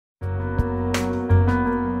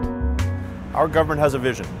Our government has a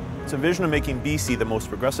vision. It's a vision of making BC the most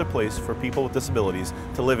progressive place for people with disabilities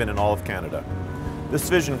to live in all of Canada. This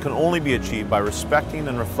vision can only be achieved by respecting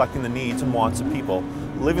and reflecting the needs and wants of people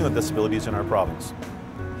living with disabilities in our province.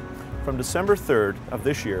 From December 3rd of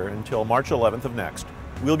this year until March 11th of next,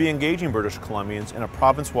 we'll be engaging British Columbians in a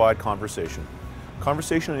province-wide conversation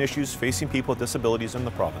on issues facing people with disabilities in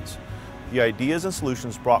the province. The ideas and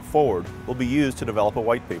solutions brought forward will be used to develop a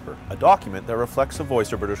white paper, a document that reflects the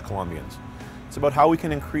voice of British Columbians. It's about how we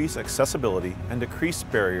can increase accessibility and decrease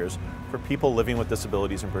barriers for people living with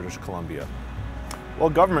disabilities in British Columbia. While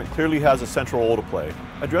government clearly has a central role to play,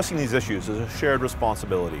 addressing these issues is a shared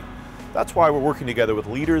responsibility. That's why we're working together with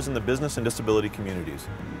leaders in the business and disability communities.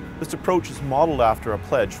 This approach is modeled after a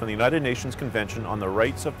pledge from the United Nations Convention on the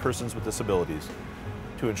Rights of Persons with Disabilities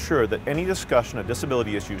to ensure that any discussion of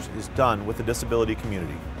disability issues is done with the disability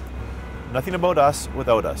community. Nothing about us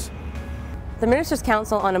without us. The Ministers'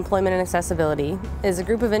 Council on Employment and Accessibility is a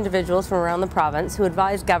group of individuals from around the province who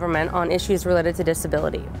advise government on issues related to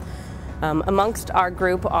disability. Amongst our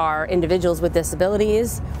group are individuals with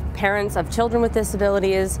disabilities, parents of children with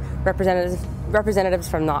disabilities, representatives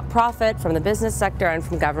from not-profit, from the business sector, and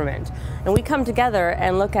from government. And we come together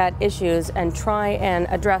and look at issues and try and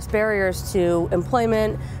address barriers to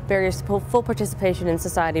employment, barriers to full participation in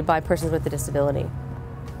society by persons with a disability.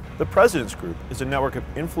 The President's Group is a network of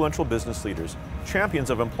influential business leaders,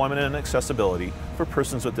 champions of employment and accessibility for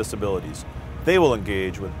persons with disabilities. They will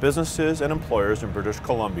engage with businesses and employers in British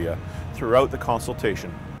Columbia throughout the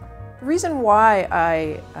consultation. The reason why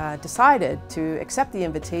I decided to accept the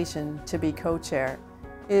invitation to be co-chair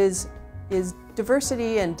is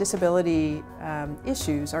diversity and disability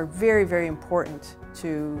issues are very, very important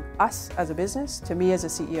to us as a business, to me as a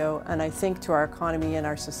CEO, and I think to our economy and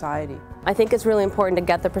our society. I think it's really important to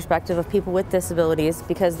get the perspective of people with disabilities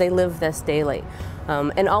because they live this daily.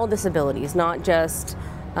 And all disabilities, not just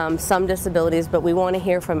some disabilities, but we want to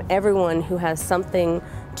hear from everyone who has something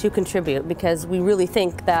to contribute because we really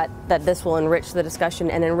think that this will enrich the discussion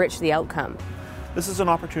and enrich the outcome. This is an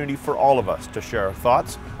opportunity for all of us to share our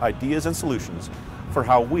thoughts, ideas, and solutions for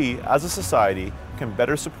how we, as a society, can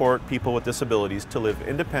better support people with disabilities to live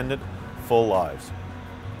independent, full lives.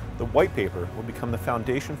 The white paper will become the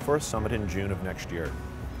foundation for a summit in June of next year.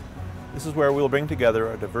 This is where we'll bring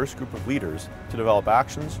together a diverse group of leaders to develop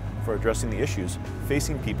actions for addressing the issues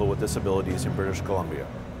facing people with disabilities in British Columbia.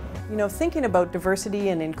 You know, thinking about diversity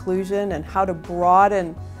and inclusion and how to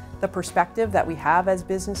broaden the perspective that we have as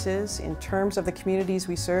businesses in terms of the communities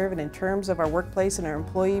we serve and in terms of our workplace and our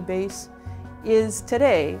employee base is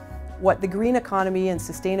today what the green economy and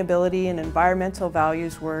sustainability and environmental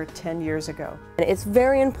values were 10 years ago. It's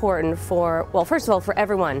very important for, well, first of all, for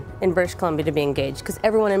everyone in British Columbia to be engaged because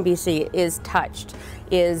everyone in BC is touched,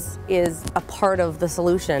 is a part of the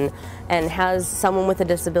solution and has someone with a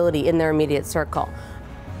disability in their immediate circle.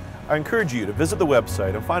 I encourage you to visit the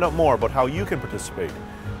website and find out more about how you can participate.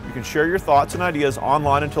 You can share your thoughts and ideas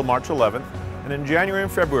online until March 11th, and in January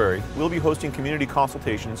and February, we'll be hosting community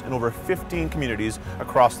consultations in over 15 communities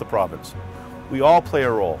across the province. We all play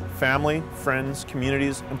a role, family, friends,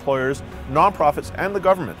 communities, employers, nonprofits, and the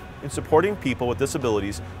government, in supporting people with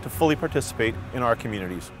disabilities to fully participate in our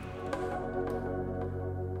communities.